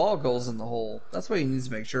sure the ball goes in the hole. That's what he needs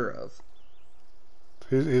to make sure of.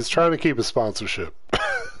 He's trying to keep his sponsorship.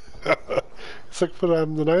 It's like, but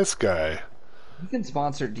I'm the nice guy. You can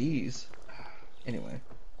sponsor D's. Anyway.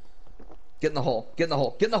 Get in the hole. Get in the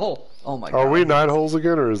hole. Get in the hole. Oh my god. Are we 9 holes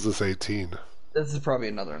again, or is this 18? This is probably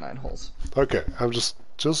another 9 holes. Okay, I'm just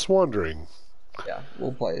wondering. Yeah,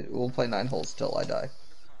 we'll play 9 holes till I die.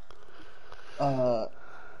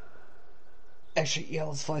 Actually, yeah,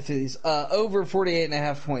 let's fly through these. Over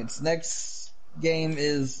 48.5 points. Next game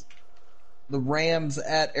is the Rams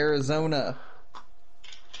at Arizona.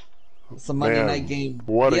 It's a Monday night game.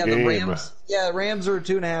 What a game. The Rams are a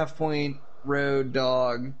 2.5 point road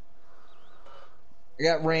dog. I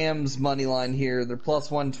got Rams money line here. They're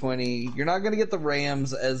plus 120. You're not going to get the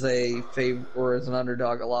Rams as a favorite or as an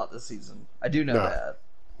underdog a lot this season. I do know that.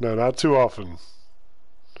 No, not too often.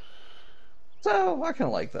 So I kind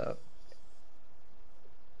of like that.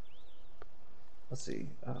 Let's see.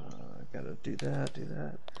 Gotta do that,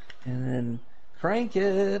 and then crank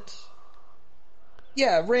it.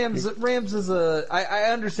 Yeah, Rams is a.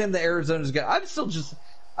 I understand that Arizona's good. I'm still just.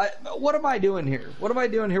 What am I doing here? What am I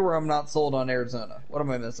doing here where I'm not sold on Arizona? What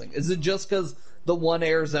am I missing? Is it just because the one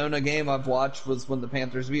Arizona game I've watched was when the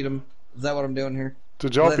Panthers beat them? Is that what I'm doing here?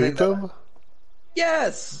 Did y'all beat them?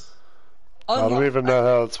 Yes. I don't even know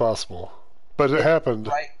how it's possible, but it happened.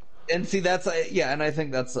 Right. And see, that's and I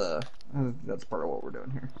think that's part of what we're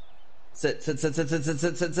doing here. Sit.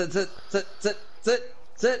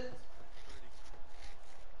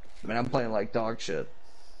 I mean, I'm playing like dog shit.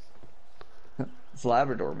 It's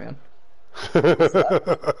Labrador, man.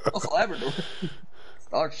 It's Labrador. It's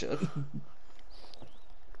dog shit.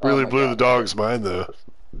 Really blew the dog's mind, though.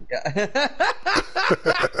 Yeah.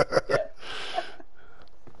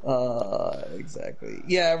 Exactly.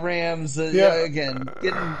 Yeah, Rams. Again,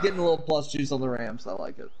 getting a little plus juice on the Rams. I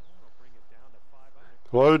like it.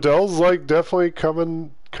 Well, Odell's like definitely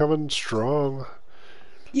coming strong.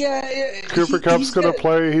 Yeah, Cooper Kupp's going to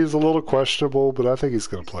play. He's a little questionable, but I think he's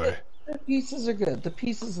going to play. The pieces are good. The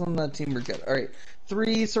pieces on that team are good. All right,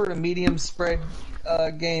 3 sort of medium spread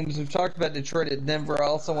games. We've talked about Detroit at Denver. I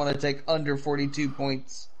also want to take under 42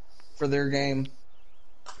 points for their game.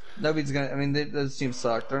 Nobody's gonna. I mean, those teams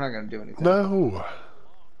suck. They're not gonna do anything. No,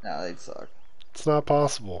 They suck. it's not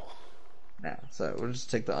possible. Nah, so we'll just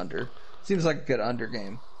take the under. Seems like a good under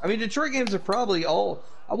game. I mean, Detroit games are probably all.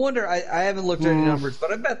 I wonder. I haven't looked at any numbers,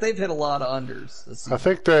 but I bet they've hit a lot of unders this season. I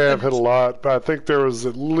think they have hit a lot, but I think there was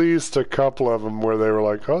at least a couple of them where they were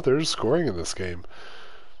like, "Oh, they're scoring in this game."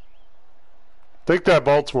 I think that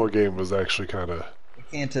Baltimore game was actually kind of. It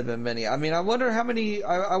can't have been many. I mean, I wonder how many.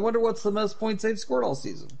 I wonder what's the most points they've scored all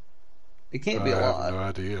season. It can't be a lot. I have no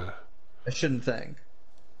idea. I shouldn't think.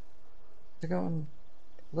 They're going.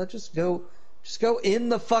 Let's just go. Just go in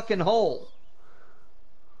the fucking hole.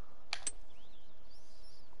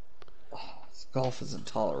 Oh, this golf is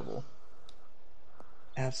intolerable.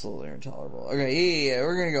 Absolutely intolerable. Okay, yeah,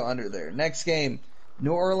 we're gonna go under there. Next game,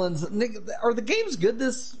 New Orleans. Nick, are the games good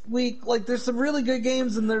this week? Like, there's some really good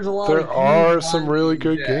games, and there's a lot. There of are some really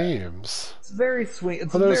good games. It's very sweet.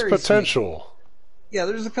 It's Well, there's very potential. Sweet. Yeah,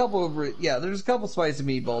 there's a couple spicy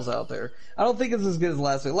meatballs out there. I don't think it's as good as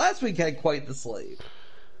last week. Last week had quite the slate.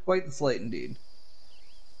 Quite the slate indeed.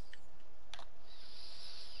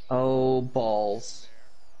 Oh, balls.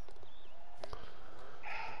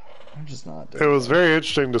 I'm just not doing It was very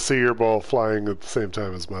interesting to see your ball flying at the same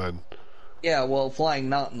time as mine. Yeah, well, flying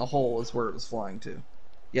not in the hole is where it was flying to.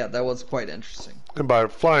 Yeah, that was quite interesting. And by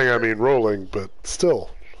flying, I mean rolling, but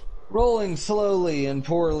still. Rolling slowly and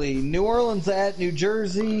poorly. New Orleans at New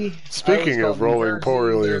Jersey. Speaking of rolling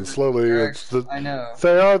poorly and slowly, I know.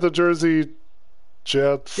 They are the Jersey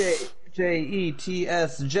Jets. Jets.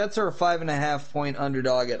 Jets are a 5.5 point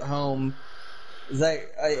underdog at home. Is that?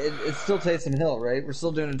 It's still Taysom Hill, right? We're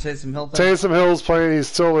still doing a Taysom Hill thing. Taysom Hill's playing. He's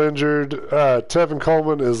still injured. Tevin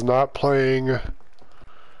Coleman is not playing.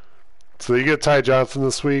 So you get Ty Johnson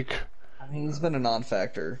this week. I mean, he's been a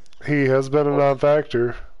non-factor. He has been a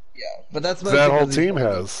non-factor. Yeah, but that's that whole team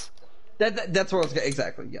has. That's where I was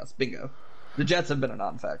exactly. Yes, bingo. The Jets have been a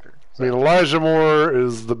non-factor. So. I mean, Elijah Moore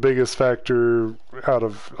is the biggest factor out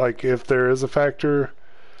of, like, if there is a factor.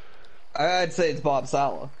 I'd say it's Bob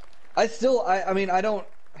Saleh. We'll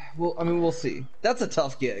see. That's a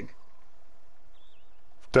tough gig.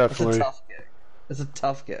 Definitely. It's a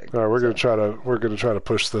tough gig. All right, we're gonna try to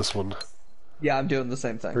push this one. Yeah, I'm doing the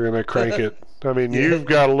same thing. We're gonna crank it. I mean, you've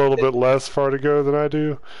got a little bit less far to go than I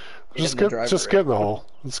do. Just get in the hole.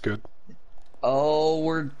 That's good. Oh,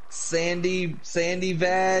 we're sandy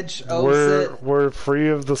vag. Oh, we're free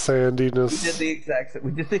of the sandiness. We did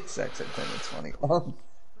the exact same thing. It's funny.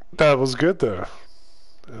 That was good though.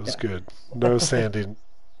 It was good. No sanding.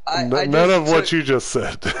 None of what you just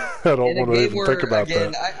said. I don't want to even think about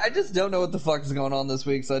that. I just don't know what the fuck is going on this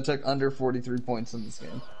week, so I took under 43 points in this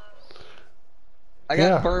game. I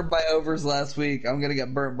got burned by overs last week. I'm going to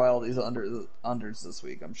get burnt by all these unders this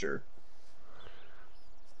week, I'm sure.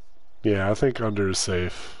 Yeah, I think under is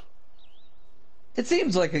safe. It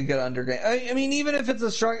seems like a good under game. I mean, even if it's a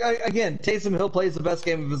strong... Again, Taysom Hill plays the best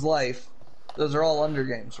game of his life. Those are all under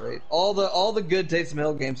games, right? All the good Taysom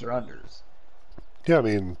Hill games are unders. Yeah, I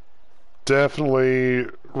mean, definitely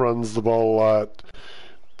runs the ball a lot.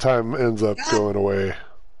 Time ends up going away.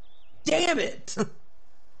 Damn it!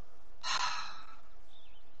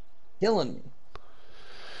 Killing me.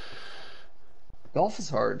 Golf is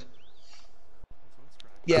hard.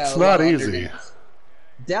 Yeah, it's not easy.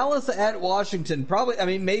 Dallas at Washington, probably. I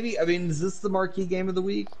mean, maybe. I mean, is this the marquee game of the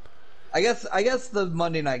week? I guess the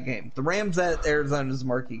Monday night game. The Rams at Arizona is the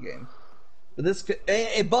marquee game. But this could,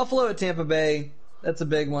 Buffalo at Tampa Bay. That's a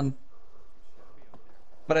big one.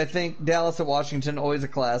 But I think Dallas at Washington, always a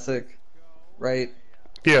classic, right?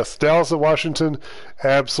 Yes, Dallas at Washington,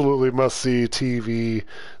 absolutely must-see TV.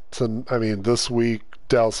 This week,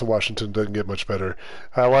 Dallas and Washington doesn't get much better.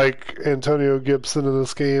 I like Antonio Gibson in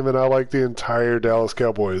this game, and I like the entire Dallas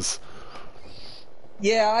Cowboys.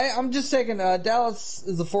 Yeah, I'm just taking Dallas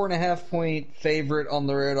is a 4.5 point favorite on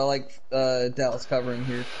the road. I like Dallas covering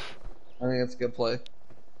here. I think that's a good play.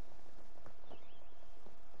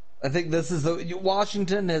 I think this is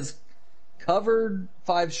Washington has covered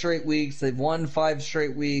 5 straight weeks. They've won 5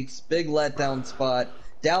 straight weeks. Big letdown spot.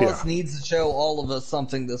 Dallas needs to show all of us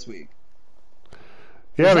something this week.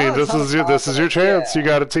 Yeah, I mean, this is your chance. Yeah. You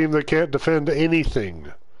got a team that can't defend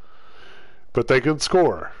anything, but they can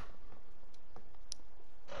score.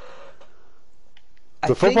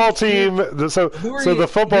 The football team. The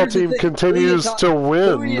football team continues to win.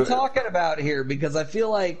 Who are you talking about here? Because I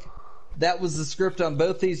feel like that was the script on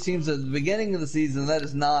both these teams at the beginning of the season. That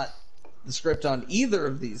is not the script on either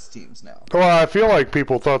of these teams now. Well, I feel like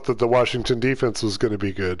people thought that the Washington defense was going to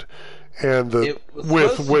be good, and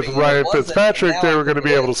with Ryan Fitzpatrick, they were going to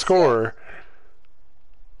be able to score.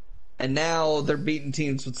 and now they're beating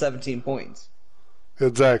teams with 17 points.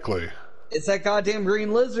 Exactly. It's that goddamn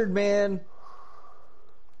green lizard, man.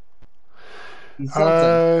 He's something.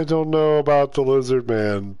 I don't know about the lizard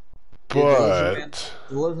man, Dude, but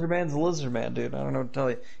the lizard man's a lizard man, dude. I don't know what to tell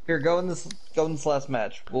you. Here, go in this last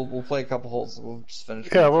match. We'll play a couple holes. We'll just finish.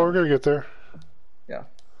 yeah, well, we're gonna get there. Yeah.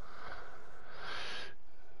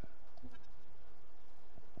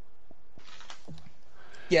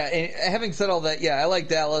 Yeah, and having said all that, yeah, I like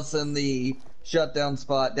Dallas in the shutdown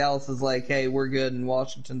spot. Dallas is like, hey, we're good, and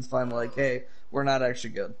Washington's finally like, hey, we're not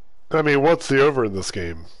actually good. I mean, what's the over in this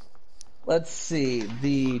game? Let's see.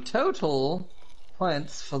 The total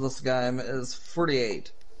points for this game is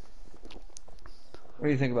 48. What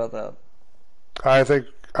do you think about that? I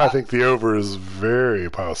think the over is very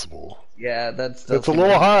possible. Yeah, that's It's a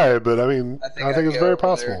little high, but I mean, I think it's very over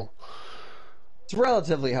possible. It's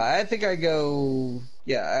relatively high. I think I go.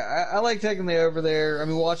 Yeah, I like taking the over there. I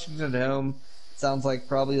mean, Washington at home sounds like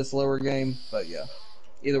probably a slower game, but yeah.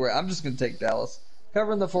 Either way, I'm just going to take Dallas.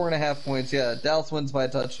 Covering the 4.5 points, yeah. Dallas wins by a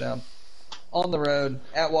touchdown. On the road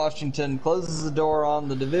at Washington, closes the door on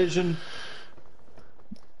the division,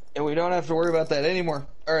 and we don't have to worry about that anymore.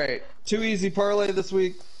 All right, 2 easy parlay this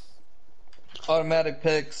week. Automatic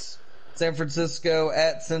picks. San Francisco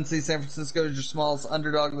at Cincy. San Francisco is your smallest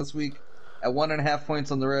underdog this week at 1.5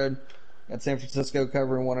 points on the road. Got San Francisco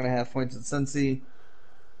covering 1.5 points at Cincy.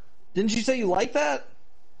 Didn't you say you like that?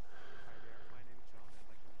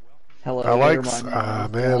 Hello. I like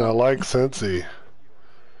Cincy.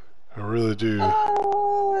 I really do.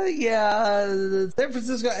 Yeah, San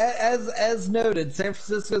Francisco, as noted, San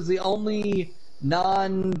Francisco is the only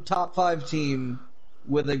non-top 5 team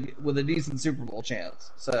with a decent Super Bowl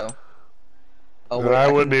chance. So, I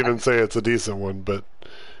wouldn't even say it's a decent one, but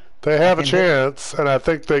they have a chance, and I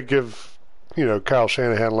think they give Kyle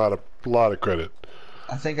Shanahan a lot of credit.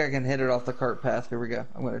 I think I can hit it off the cart path. Here we go.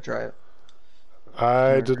 I'm going to try it.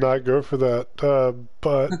 I did not go for that,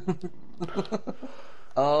 but.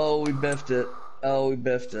 Oh, we biffed it.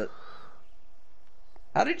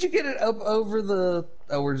 How did you get it up over the...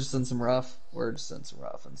 Oh, we're just in some rough. We're just in some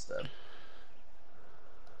rough instead.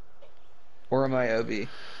 Or am I OB?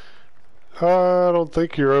 I don't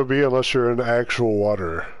think you're OB unless you're in actual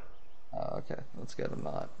water. Oh, okay. That's good. I'm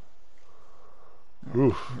not.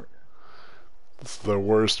 Oof. It's the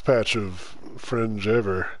worst patch of fringe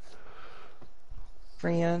ever.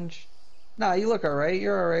 Fringe? Nah, you look alright.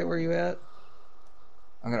 You're alright where you at.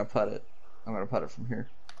 I'm gonna putt it. I'm gonna putt it from here.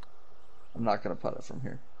 I'm not gonna putt it from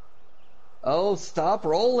here. Oh, stop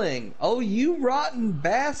rolling! Oh, you rotten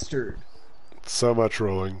bastard! So much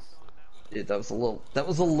rolling. Dude, that was a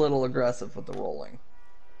little aggressive with the rolling.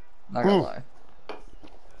 Not gonna lie.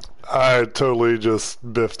 I totally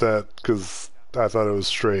just biffed that because I thought it was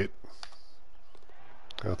straight.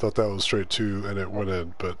 I thought that was straight too, and it went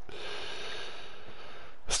in. But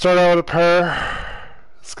start out with a pair.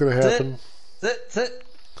 It's gonna happen. Sit.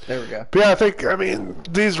 There we go. But yeah, I mean,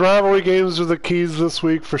 these rivalry games are the keys this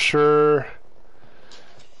week for sure.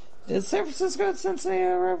 Is San Francisco at Cincinnati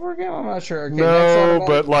a rivalry game? I'm not sure. Okay, no,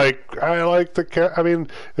 but I like I mean,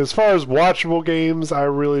 as far as watchable games, I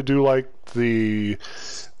really do like the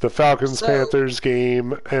Falcons-Panthers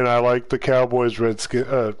game, and I like the Cowboys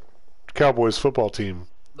football team.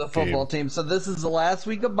 The football team. So this is the last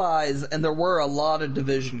week of byes, and there were a lot of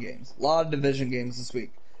division games. This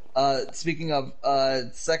week. Speaking of,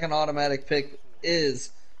 second automatic pick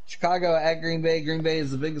is Chicago at Green Bay. Green Bay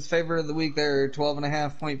is the biggest favorite of the week. They're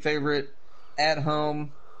 12.5 point favorite at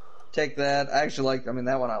home. Take that.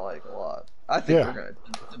 That one I like a lot. I think they're going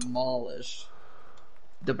to demolish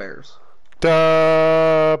the Bears.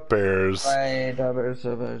 The Bears. Right, the Bears.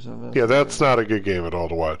 Yeah, that's not a good game at all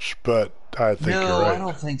to watch, but I think you're right. I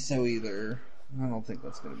don't think so either. I don't think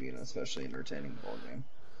that's going to be an especially entertaining ball game.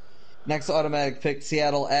 Next automatic pick,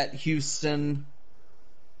 Seattle at Houston.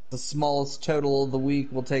 The smallest total of the week.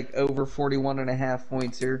 We'll take over 41.5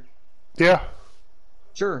 points here. Yeah.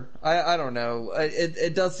 Sure. I don't know.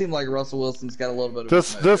 It does seem like Russell Wilson's got a little bit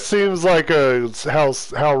of... This seems like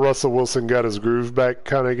how Russell Wilson got his groove back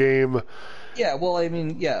kind of game. Yeah, well, I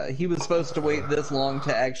mean, yeah, he was supposed to wait this long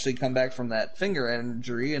to actually come back from that finger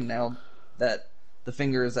injury, and now that the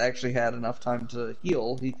finger has actually had enough time to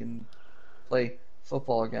heal, he can play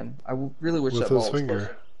football again. I really wish with that ball his was finger.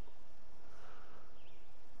 closer.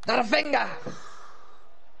 Not a finger!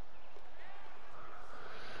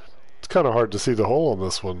 It's kind of hard to see the hole on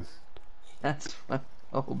this one. That's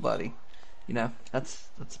buddy. That's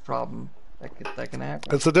a problem. That can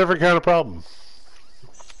happen. It's a different kind of problem.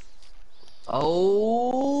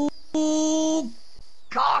 Oh,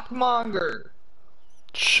 cockmonger!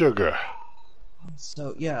 Sugar.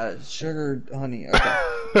 So yeah, sugar honey.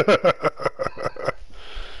 Okay.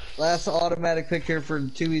 Last automatic pick here for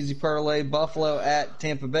 2 easy parlay. Buffalo at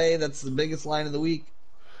Tampa Bay. That's the biggest line of the week.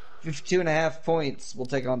 52.5 points. We'll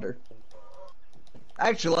take under.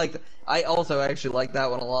 I also actually like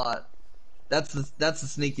that one a lot. That's the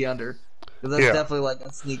sneaky under. 'Cause that's definitely like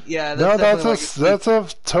a sneak. Yeah, that's a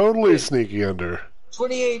totally sneaky under.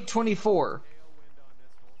 28-24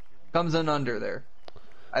 comes in under there.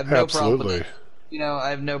 I have no problem with it. I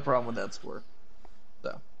have no problem with that score.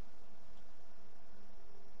 So,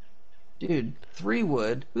 dude,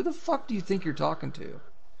 3-wood. Who the fuck do you think you're talking to?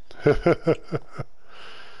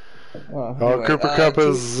 Anyway, Cooper Kupp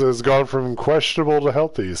has gone from questionable to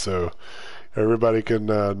healthy, so everybody can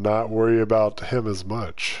not worry about him as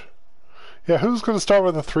much. Yeah, who's going to start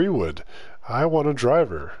with a 3-wood? I want a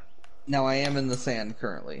driver. Now, I am in the sand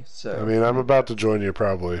currently, so... I mean, I'm about to join you,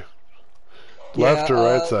 probably. Left or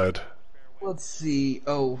right side? Let's see.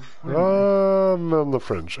 Oh. I'm on the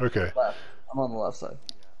fringe. Okay. Left. I'm on the left side.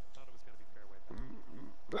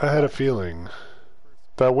 I had a feeling.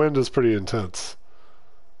 That wind is pretty intense.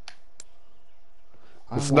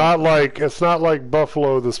 It's not like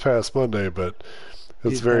Buffalo this past Monday, but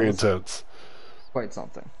it's very intense. Quite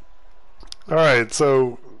something. All right,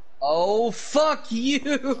 so. Oh, fuck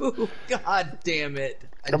you! God damn it!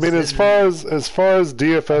 I mean, as far as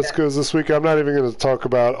DFS goes this week, I'm not even going to talk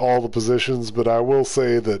about all the positions, but I will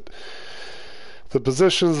say that the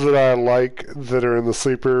positions that I like that are in the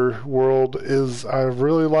sleeper world is I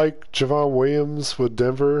really like Javon Williams with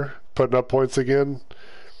Denver putting up points again.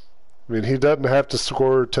 I mean, he doesn't have to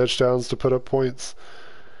score touchdowns to put up points.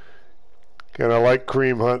 And I like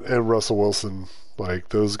Kareem Hunt and Russell Wilson. Like,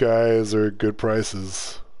 those guys are good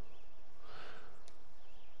prices.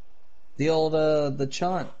 The old, the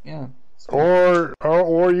Chunt, yeah. Or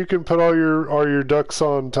you can put all your ducks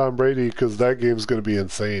on Tom Brady, because that game's going to be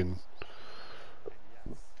insane.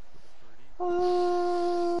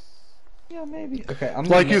 Yeah, maybe. Okay,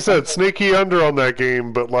 like you said, sneaky under on that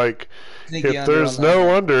game, but like, if there's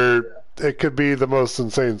no under, it could be the most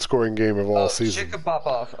insane scoring game of all season. Shit could pop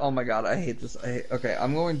off. Oh my god, I hate this. Okay,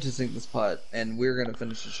 I'm going to sink this putt, and we're going to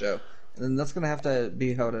finish the show. And then that's going to have to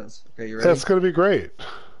be how it is. Okay, you ready? That's going to be great.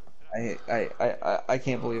 I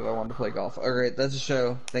can't believe I wanted to play golf. All right, that's the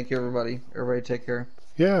show. Thank you, everybody. Everybody take care.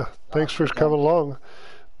 Yeah, thanks for coming along.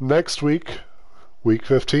 Next week, week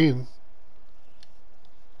 15.